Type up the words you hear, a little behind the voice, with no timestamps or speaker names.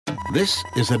This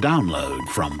is a download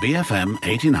from BFM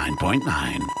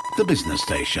 89.9, the business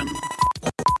station.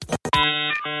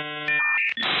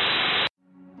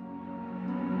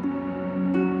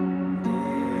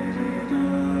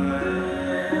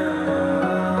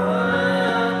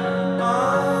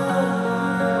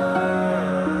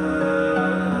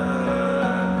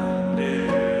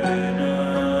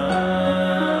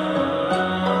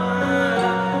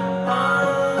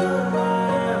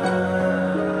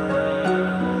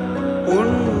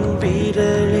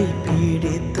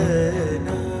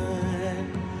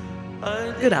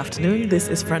 Good afternoon, this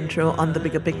is Front Row on The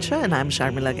Bigger Picture and I'm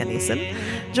Sharmila Ganesan.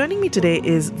 Joining me today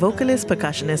is vocalist,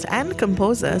 percussionist and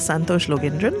composer Santosh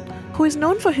Logandran, who is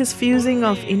known for his fusing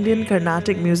of Indian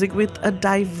carnatic music with a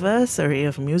diverse array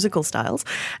of musical styles.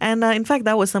 And in fact,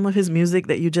 that was some of his music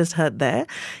that you just heard there.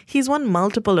 He's won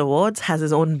multiple awards, has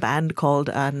his own band called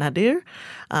Nadir,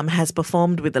 has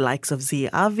performed with the likes of Zee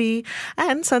Avi,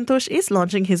 and Santosh is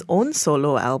launching his own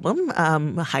solo album,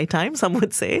 high time, some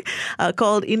would say,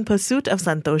 called In Pursuit of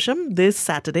Santosham this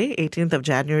Saturday, 18th of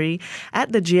January,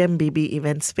 at the GMBB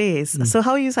event space. So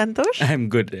how are you, Santosh? I'm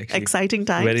good, actually. Exciting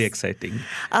times? Very exciting.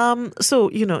 So,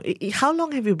 how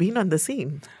long have you been on the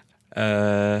scene?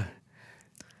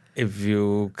 If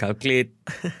you calculate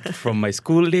from my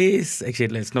school days, actually,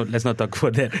 let's not talk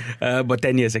about that. But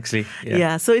 10 years, actually.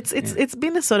 Yeah. So it's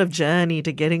been a sort of journey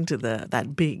to getting to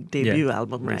that big debut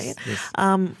album, right? Yes.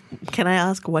 Can I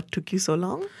ask what took you so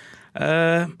long?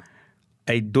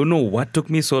 I don't know what took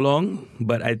me so long,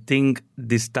 but I think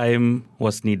this time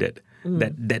was needed.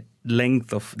 That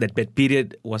length of that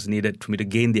period was needed for me to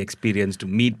gain the experience, to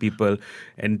meet people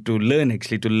and to learn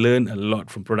a lot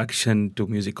from production to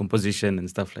music composition and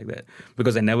stuff like that.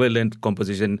 Because I never learned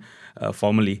composition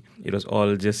formally. It was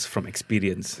all just from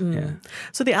experience. Yeah.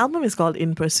 So the album is called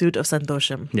In Pursuit of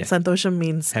Santosham. Yeah. Santosham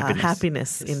means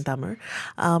happiness yes. in Tamil.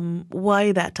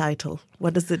 Why that title?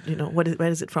 What does it, where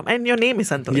is it from? And your name is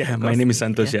Santosh. Yeah, my name is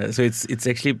Santosh. Yeah. So it's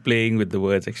actually playing with the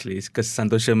words, actually. Because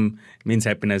Santosham means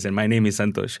happiness and my name is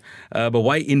Santosh. But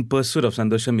why In Pursuit of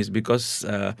Santosham is because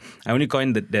I only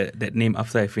coined that name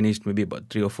after I finished maybe about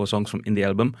 3 or 4 songs in the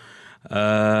album.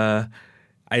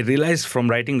 I realized from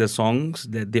writing the songs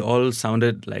that they all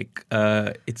sounded like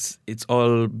it's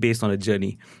all based on a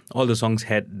journey. All the songs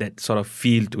had that sort of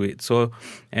feel to it. So,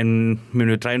 and when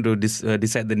we were trying to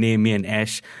decide the name, me and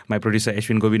Ash, my producer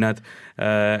Ashwin Govinath,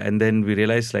 and then we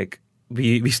realized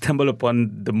we stumbled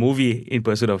upon the movie In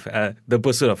Pursuit of The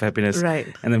Pursuit of Happiness, right?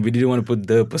 And then we didn't want to put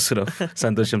The Pursuit of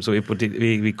Santosham, so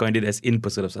we coined it as In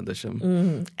Pursuit of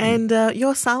Santosham. And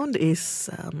your sound is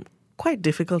quite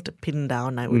difficult to pin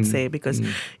down, I would say, because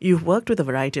you've worked with a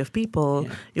variety of people.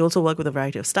 Yeah. You also work with a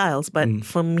variety of styles. But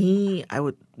for me,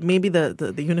 maybe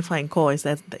the unifying core is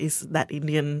that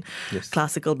Indian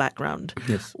classical background.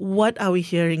 Yes. What are we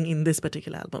hearing in this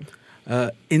particular album?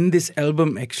 In this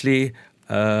album, actually,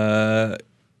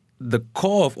 the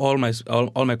core of all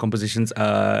my compositions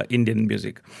are Indian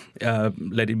music.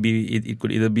 Let it be, it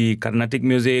could either be carnatic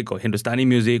music or Hindustani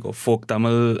music or folk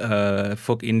Tamil,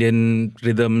 folk Indian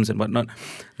rhythms and whatnot.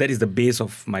 That is the base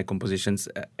of my compositions.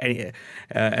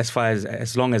 As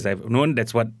long as I've known,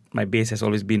 that's what my base has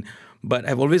always been. But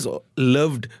I've always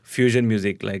loved fusion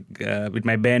music. Like with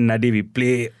my band Nadir, we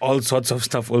play all sorts of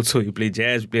stuff also. We play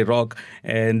jazz, we play rock,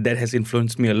 and that has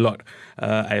influenced me a lot.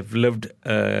 I've loved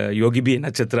Yogi B and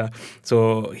Nachatra.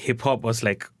 So hip hop was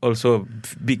also a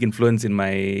big influence in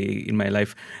my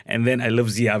life. And then I love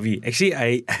Zee Avi.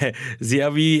 Actually, Zee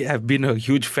Avi, have been a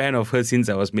huge fan of her since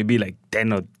I was maybe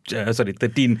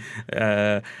 13.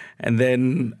 And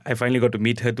then I finally got to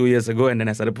meet her 2 years ago, and then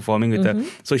I started performing with her.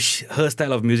 So her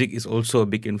style of music is also a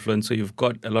big influence. So you've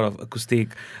got a lot of acoustic,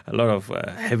 a lot of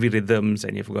heavy rhythms,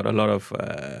 and you've got a lot of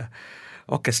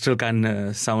orchestral kind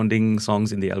of sounding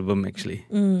songs in the album, actually.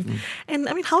 And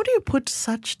I mean, how do you put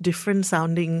such different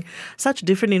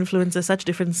influences, such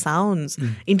different sounds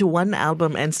into one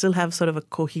album and still have sort of a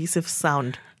cohesive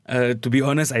sound? To be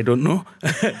honest, I don't know.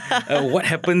 What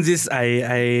happens is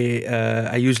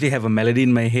I usually have a melody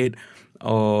in my head,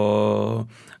 or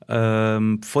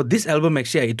for this album,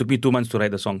 actually, it took me 2 months to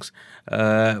write the songs.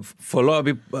 For a lot of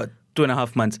people,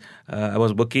 2.5 months. I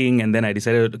was working, and then I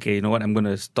decided, okay, you know what, I'm going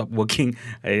to stop working.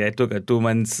 I took a 3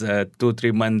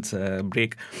 months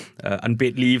break,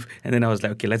 unpaid leave, and then I was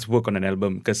like, okay, let's work on an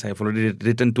album, because I've already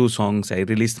written 2 songs. I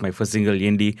released my first single,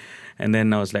 Yendi, and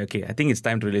then I was like, okay, I think it's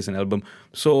time to release an album.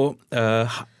 So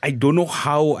I don't know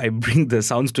how I bring the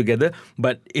sounds together,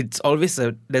 but it's always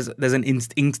there's an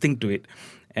instinct to it.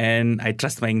 and I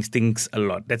trust my instincts a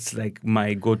lot. That's like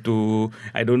my go-to.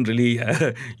 I don't really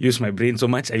use my brain so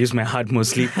much. I use my heart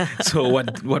mostly. So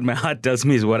what my heart tells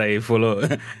me is what I follow.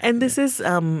 And this is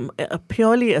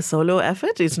purely a solo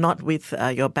effort. It's not with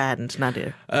your band,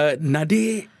 Nadir.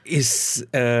 Nadir is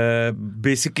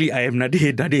basically, I am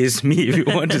Nadir. Nadir is me, if you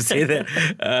want to say that.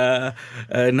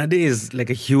 Nadir is like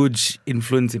a huge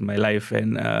influence in my life,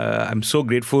 and I'm so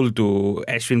grateful to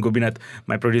Ashwin Gobinath,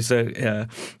 my producer,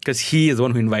 because he is the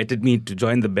one who invited me to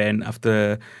join the band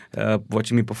after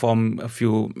watching me perform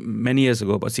many years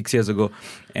ago, about 6 years ago.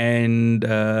 And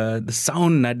the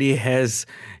sound Nadir has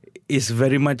is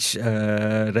very much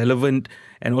relevant,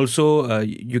 and also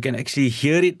you can actually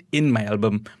hear it in my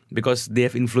album because they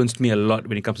have influenced me a lot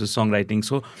when it comes to songwriting.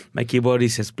 So my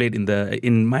keyboardist has played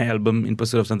in my album, in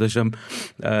Pursuit of Santosham.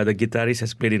 The guitarist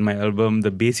has played in my album.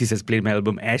 The bassist has played in my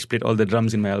album. Ash played all the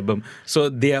drums in my album. So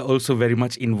they are also very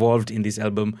much involved in this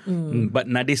album. But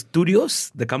Nadir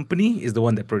Studios, the company, is the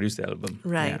one that produced the album.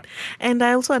 Right. Yeah. And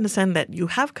I also understand that you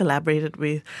have collaborated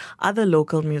with other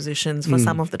local musicians for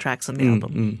some of the tracks on the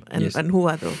album. Yes. And who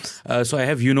are those? So I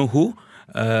have You Know Who.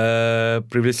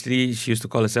 Previously, she used to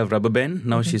call herself Rubber Band.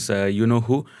 Now she's You Know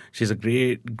Who. She's a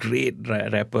great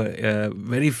rapper.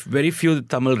 Very few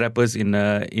Tamil rappers in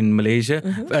Malaysia.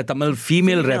 Tamil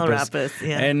female rappers.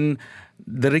 Yeah. And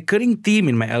the recurring theme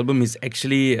in my album is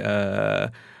actually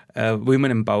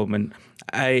women empowerment.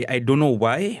 I don't know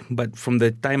why, but from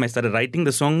the time I started writing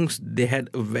the songs, they had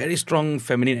a very strong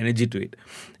feminine energy to it.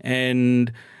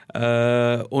 And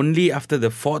only after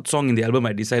the fourth song in the album,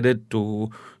 I decided to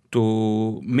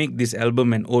make this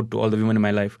album an ode to all the women in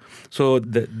my life. So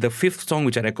the fifth song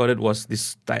which I recorded was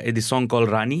this song called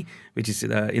Rani, which is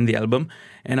in the album.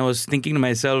 And I was thinking to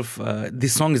myself,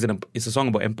 this song is a song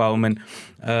about empowerment.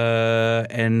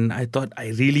 And I thought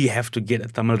I really have to get a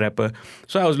Tamil rapper.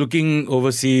 So I was looking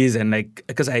overseas, and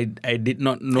because I did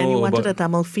not know. And you wanted about a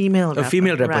Tamil female rapper. A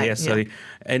female rapper, right, yes, sorry.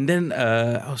 And then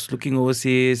I was looking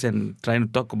overseas and trying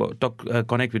to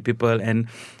connect with people. And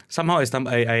somehow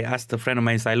I asked a friend of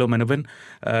mine, Silo Manavan,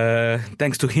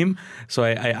 thanks to him. So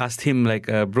I asked him,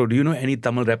 bro, do you know any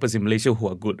Tamil rappers in Malaysia who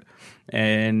are good?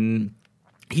 And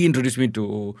he introduced me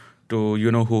to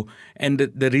You Know Who. And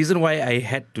the reason why I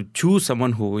had to choose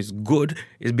someone who is good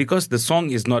is because the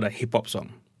song is not a hip-hop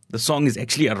song. The song is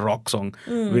actually a rock song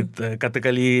with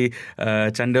Kathakali,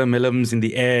 Chanda Melams in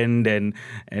the end, and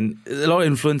a lot of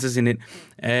influences in it.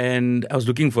 And I was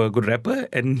looking for a good rapper,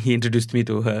 and he introduced me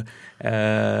to her.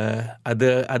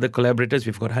 Other collaborators,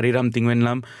 we've got Hariram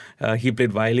Tingwenlam. He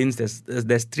played violins.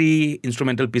 There's 3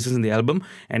 instrumental pieces in the album,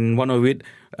 and one of it,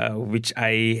 which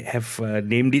I have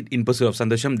named it In Pursuit of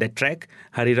Santosham, that track,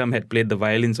 Hariram had played the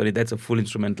violins on it. That's a full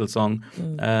instrumental song.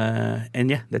 And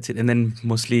yeah, that's it. And then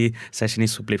mostly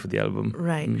sessionists who play for the album.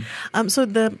 Right. So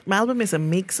the album is a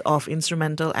mix of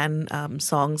instrumental and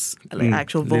songs, like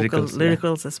actual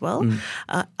lyricals as well.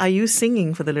 Are you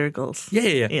singing for the lyricals?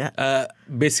 Yeah.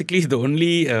 Basically, the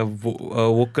only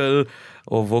vocal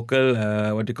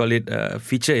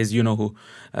feature is You Know Who.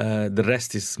 The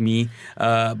rest is me.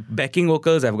 Backing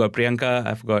vocals, I've got Priyanka,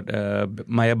 I've got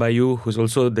Maya Bayu, who's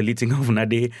also the lead singer of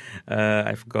Nadir.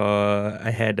 I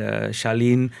had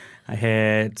Charlene, I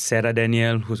had Sarah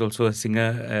Daniel, who's also a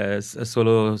singer, a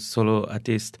solo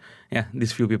artist. Yeah,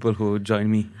 these few people who join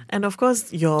me. And of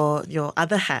course, your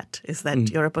other hat is that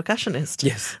you're a percussionist.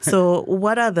 Yes. So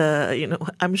what are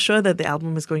I'm sure that the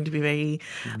album is going to be very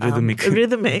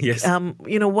rhythmic. Yes.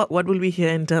 What will we hear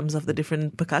in terms of the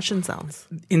different percussion sounds?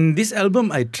 In this album,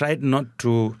 I tried not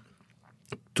to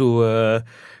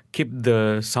keep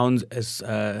the sounds as,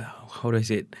 how do I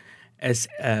say it?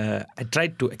 I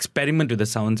tried to experiment with the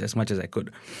sounds as much as I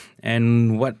could.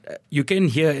 And what you can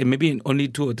hear, maybe in only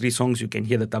 2 or 3 songs, you can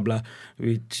hear the tabla,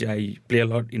 which I play a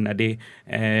lot in Nadir,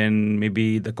 and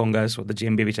maybe the congas or the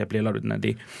djembe, which I play a lot with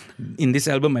Nadir. In this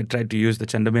album, I tried to use the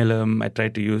chandamelam, I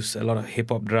tried to use a lot of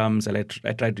hip-hop drums, I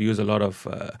tried to use a lot of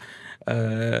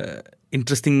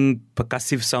interesting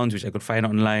percussive sounds which I could find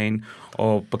online,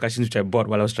 or percussions which I bought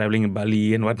while I was traveling in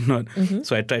Bali and whatnot.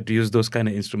 So I tried to use those kind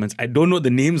of instruments. I don't know the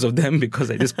names of them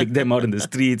because I just picked them out in the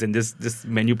streets and just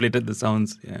manipulated the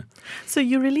sounds. Yeah. So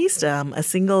you released a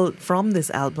single from this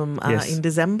album in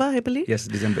December, I believe? Yes,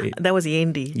 December 8th. That was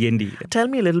Yendi. Yendi. Tell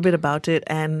me a little bit about it,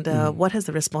 and what has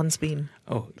the response been?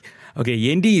 Oh, okay.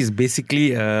 Yendi is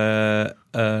basically a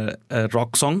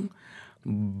rock song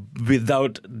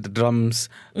without the drums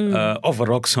of a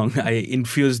rock song. I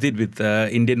infused it with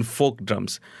Indian folk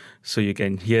drums. So you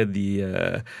can hear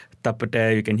the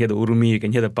tapate, you can hear the urumi, you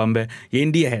can hear the pambe.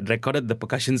 Yendi, I had recorded the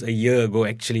percussions a year ago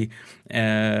actually.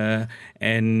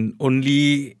 And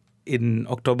only in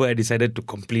October, I decided to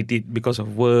complete it because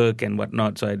of work and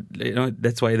whatnot. So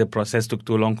that's why the process took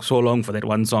so long for that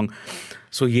one song.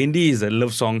 So Yendi is a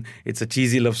love song. It's a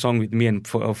cheesy love song with me, and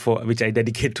for which I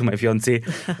dedicate to my fiance.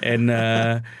 And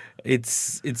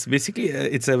it's basically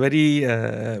it's a very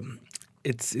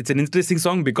it's an interesting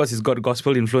song because it's got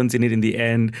gospel influence in it. In the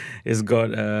end, it's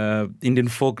got Indian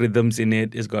folk rhythms in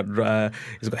it. It's got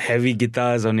heavy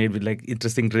guitars on it with like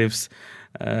interesting riffs.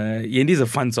 Yendi is a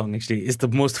fun song, actually. It's the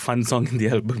most fun song in the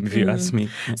album, if you ask me.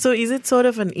 So is it sort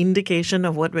of an indication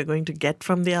of what we're going to get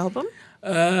from the album?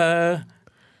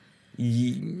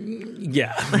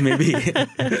 Yeah, maybe.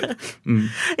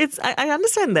 It's I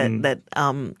understand that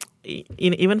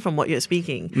even from what you're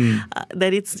speaking,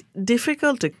 that it's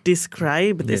difficult to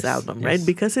describe this album, right?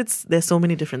 Because there's so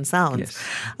many different sounds. Yes.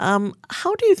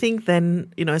 How do you think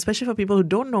then, especially for people who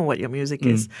don't know what your music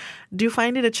is, do you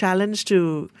find it a challenge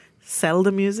to sell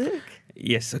the music?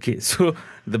 Yes, okay. So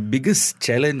the biggest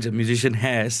challenge a musician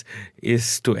has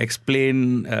is to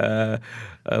explain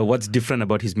what's different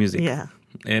about his music. Yeah.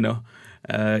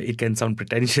 It can sound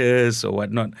pretentious or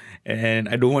whatnot, and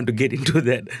I don't want to get into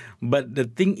that. But the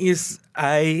thing is,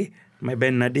 my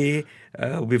band Nadir,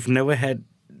 we've never had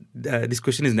this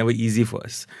question is never easy for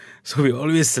us. So we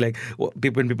always like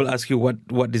when people ask you what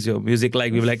is your music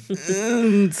like, we're like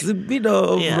it's a bit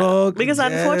of rock. Because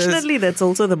unfortunately, that's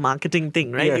also the marketing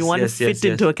thing, right? Yes, you want to fit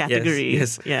into a category.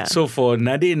 Yes. Yeah. So for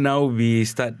Nadir now, we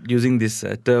start using this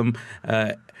term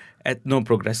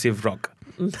ethno-progressive rock.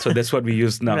 So that's what we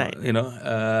use now, right.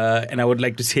 And I would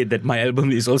like to say that my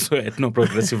album is also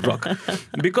ethno-progressive rock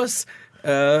because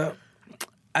I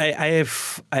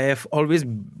have always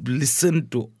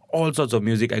listened to all sorts of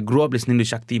music. I grew up listening to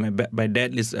Shakti. My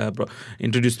dad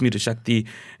introduced me to Shakti,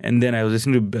 and then I was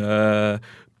listening to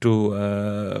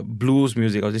blues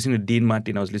music. I was listening to Dean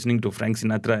Martin. I was listening to Frank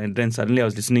Sinatra, and then suddenly I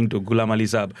was listening to Ghulam Ali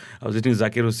Saab. I was listening to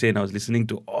Zakir Hussain. I was listening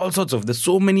to all sorts of. There's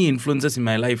so many influences in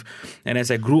my life, and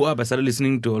as I grew up, I started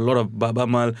listening to a lot of Baba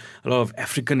Mal, a lot of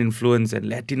African influence and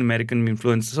Latin American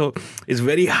influence. So it's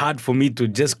very hard for me to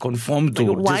just conform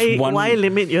to just one. Why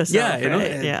limit yourself?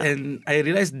 Yeah, and I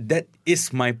realized that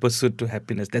is my pursuit to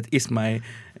happiness. That is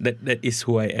that is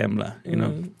who I am, lah.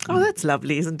 Oh, that's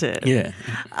lovely, isn't it? Yeah.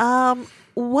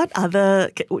 Do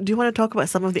you want to talk about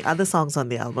some of the other songs on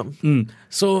the album?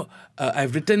 So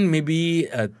I've written maybe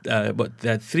about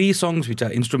 3 songs which are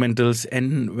instrumentals,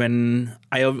 and when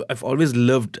I've always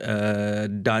loved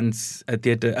dance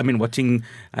theatre. I mean, watching.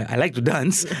 I like to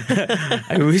dance.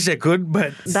 I wish I could,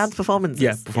 but dance performances.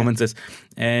 Yeah, performances.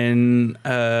 And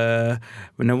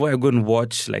whenever I go and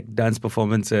watch like dance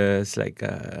performances, like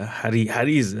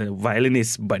Hari is a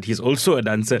violinist, but he's also a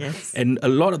dancer. Yes. And a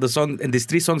lot of the songs, and these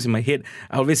 3 songs in my head,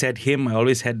 I always had him. I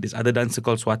always had this other dancer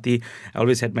called Swati. I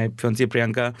always had my fiancée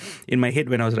Priyanka. In my head,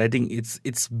 when I was writing,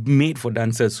 it's made for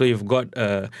dancers. So you've got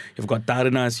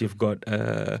Taranas, you've got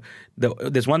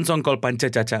there's one song called Pancha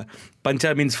Cha-Cha.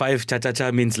 Pancha means 5,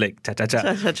 Cha-Cha-Cha means like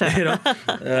Cha-Cha-Cha.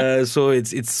 Cha-Cha-Cha. So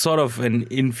it's sort of an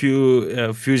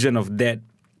fusion of that.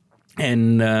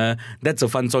 And that's a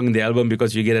fun song in the album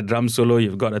because you get a drum solo,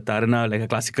 you've got a tarana, like a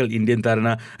classical Indian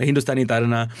tarana, a Hindustani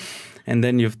tarana. And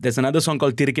then there's another song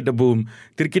called Tirikita Boom.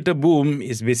 Tirikita Boom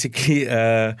is basically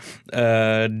a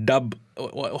dub.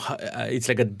 It's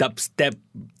like a dubstep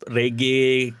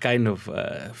reggae kind of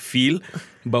feel.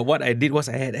 But what I did was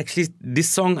I had actually this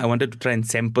song I wanted to try and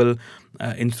sample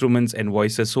instruments and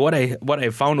voices. So what I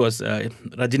found was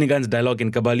Rajinikanth's dialogue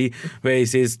in Kabali, where he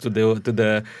says to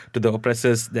the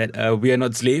oppressors that we are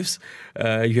not slaves.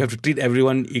 You have to treat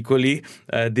everyone equally.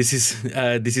 This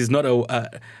is not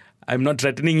a. I'm not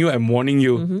threatening you, I'm warning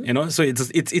you. Mm-hmm. So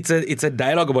it's a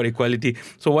dialogue about equality.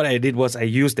 So what I did was I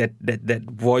used that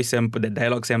voice sample, that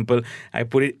dialogue sample, I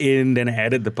put it in, then I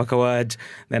added the pakawaj,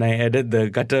 then I added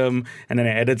the gatam, and then I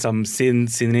added some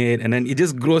synths in it, and then it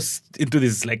just grows into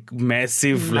this like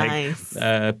massive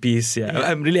piece. Yeah.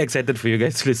 I'm really excited for you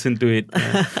guys to listen to it.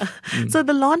 So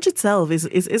the launch itself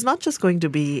is not just going to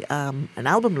be an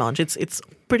album launch, it's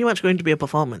pretty much going to be a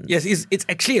performance. Yes, it's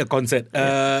actually a concert.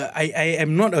 I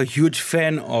am not a huge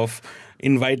fan of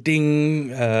inviting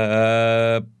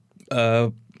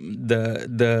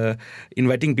the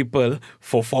inviting people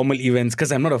for formal events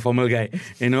because I'm not a formal guy,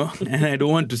 and I don't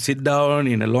want to sit down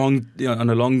on a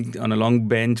long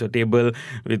bench or table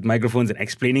with microphones and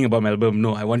explaining about my album.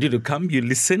 No, I want you to come, you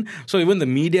listen. So even the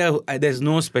media, there's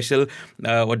no special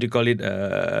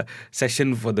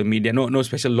session for the media, no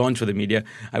special launch for the media.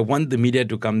 I want the media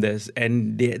to come there,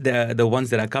 and the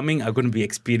ones that are coming are going to be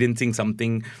experiencing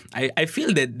something I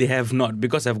feel that they have not,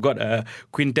 because I've got a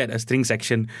quintet, a string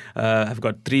section. I've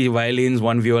got 3 violins,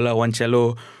 1 viola, 1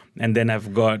 cello. And then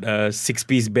I've got a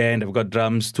 6-piece band. I've got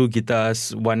drums, 2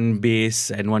 guitars, 1 bass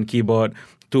and 1 keyboard,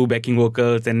 2 backing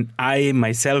vocals, and I'm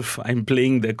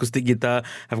playing the acoustic guitar.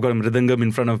 I've got a mridangam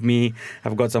in front of me.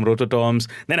 I've got some rototoms.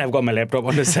 Then I've got my laptop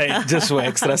on the side just for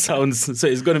extra sounds. So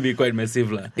it's going to be quite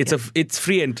massive, lah. It's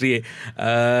free entry.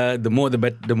 The more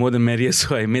the merrier.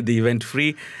 So I made the event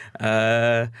free.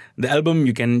 The album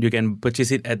you can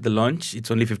purchase it at the launch.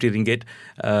 It's only 50 ringgit.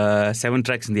 7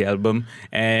 tracks in the album,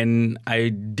 and I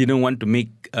didn't want to make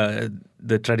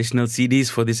the traditional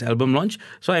CDs for this album launch.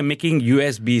 So I'm making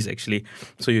USBs actually.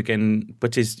 So you can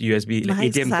purchase USB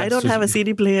nice. ATM cards. I don't have a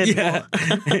CD player anymore.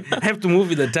 Yeah. I have to move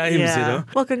with the times, you know.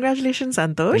 Well, congratulations,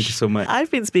 Santosh. Thank you so much. I've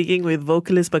been speaking with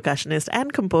vocalist, percussionist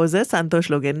and composer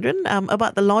Santosh Logandran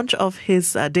about the launch of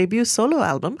his debut solo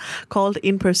album called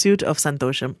In Pursuit of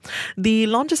Santosham. The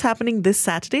launch is happening this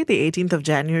Saturday, the 18th of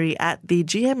January at the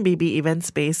GMBB event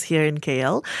space here in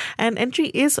KL. And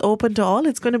entry is open to all.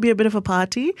 It's going to be a bit of a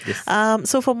party. Yes.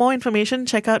 So for more information,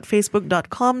 check out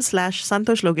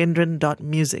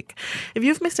facebook.com/santoshlogandran.music. If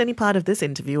you've missed any part of this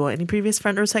interview or any previous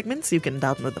Front Row segments, you can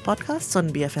download the podcasts on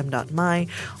bfm.my,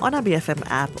 on our BFM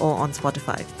app or on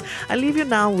Spotify. I'll leave you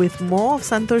now with more of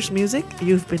Santosh's music.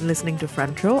 You've been listening to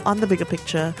Front Row on The Bigger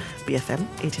Picture, BFM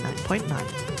 89.9.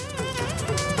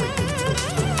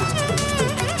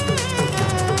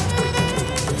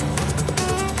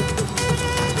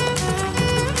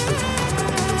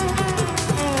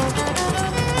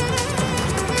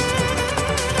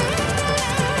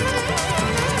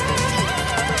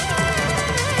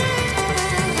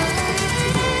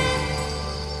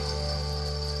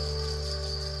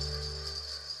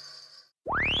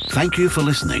 Thank you for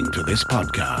listening to this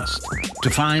podcast. To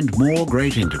find more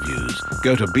great interviews,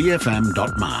 go to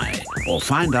bfm.my or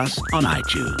find us on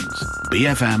iTunes.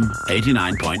 BFM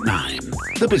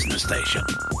 89.9, the business station.